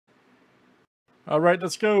All right,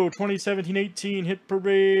 let's go. 2017-18 Hit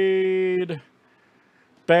Parade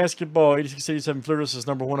Basketball. 86-87 Fleur. This is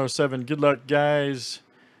number 107. Good luck, guys.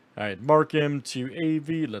 All right, mark him to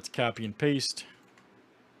AV. Let's copy and paste.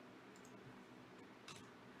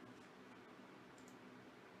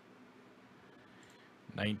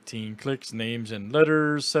 $19 clicks, names and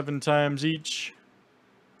letters, 7 times each.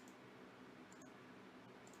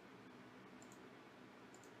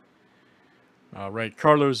 All right,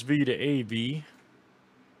 Carlos V to AV.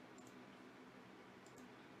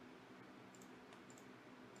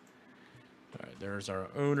 All right, there's our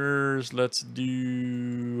owners. Let's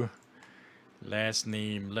do last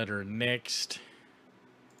name, letter next.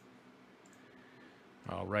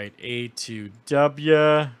 All right, A to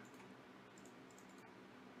W.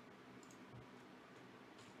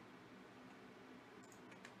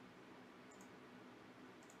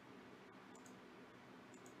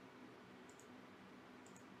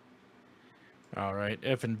 All right,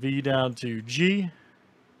 F and V down to G.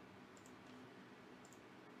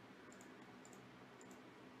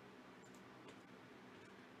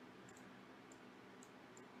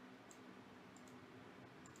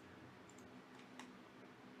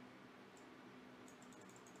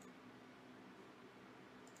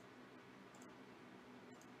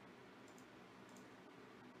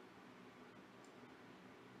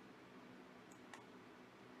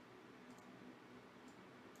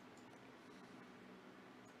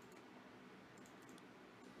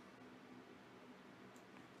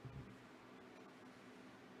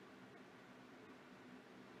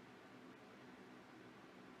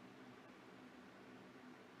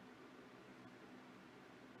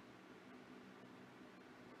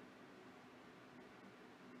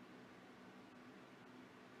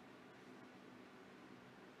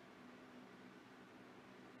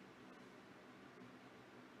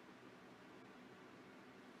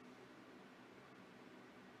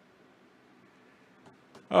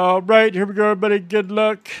 All right, here we go, everybody. Good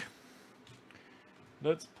luck.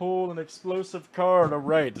 Let's pull an explosive card. All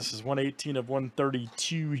right, this is 118 of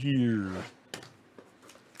 132 here.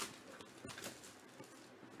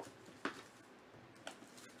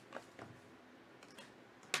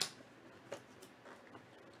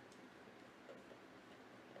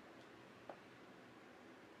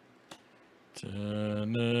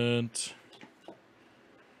 Tenant.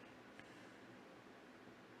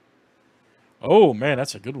 Oh, man,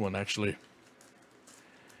 that's a good one, actually.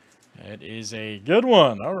 That is a good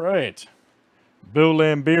one. All right. Bill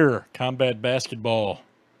Lambier, Combat Basketball.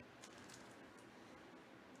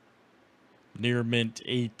 Near Mint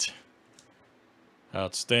 8.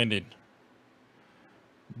 Outstanding.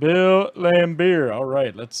 Bill Lambier. All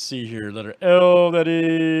right, let's see here. Letter L, that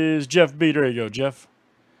is Jeff B. There you go, Jeff.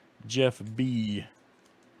 Jeff B.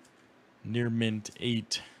 Near Mint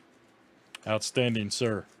 8. Outstanding,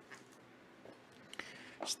 sir.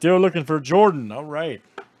 Still looking for Jordan. All right.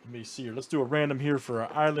 Let me see here. Let's do a random here for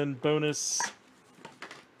our island bonus.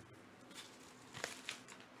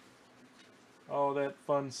 All that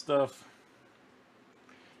fun stuff.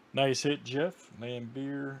 Nice hit, Jeff.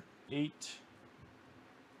 Lambier 8.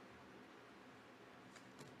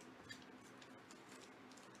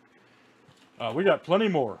 We got plenty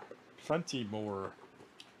more. Plenty more.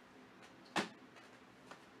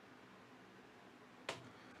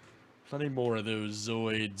 Plenty more of those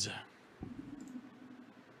Zoids.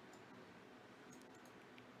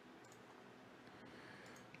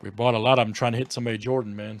 We bought a lot of them trying to hit somebody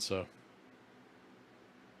Jordan, man, so.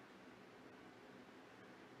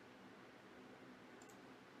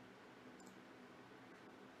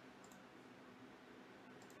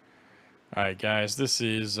 Alright, guys, this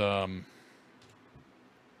is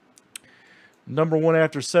number 1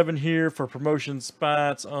 after 7 here for promotion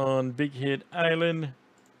spots on Big Hit Island.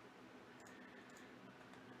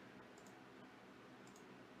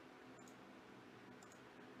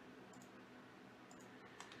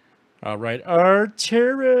 All right,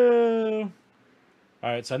 Arturo. All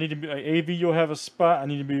right, so I need to move, AV, you'll have a spot. I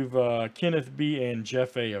need to move Kenneth B and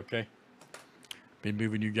Jeff A, okay? Be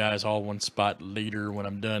moving you guys all one spot later when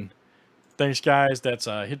I'm done. Thanks, guys. That's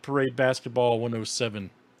Hit Parade Basketball 107.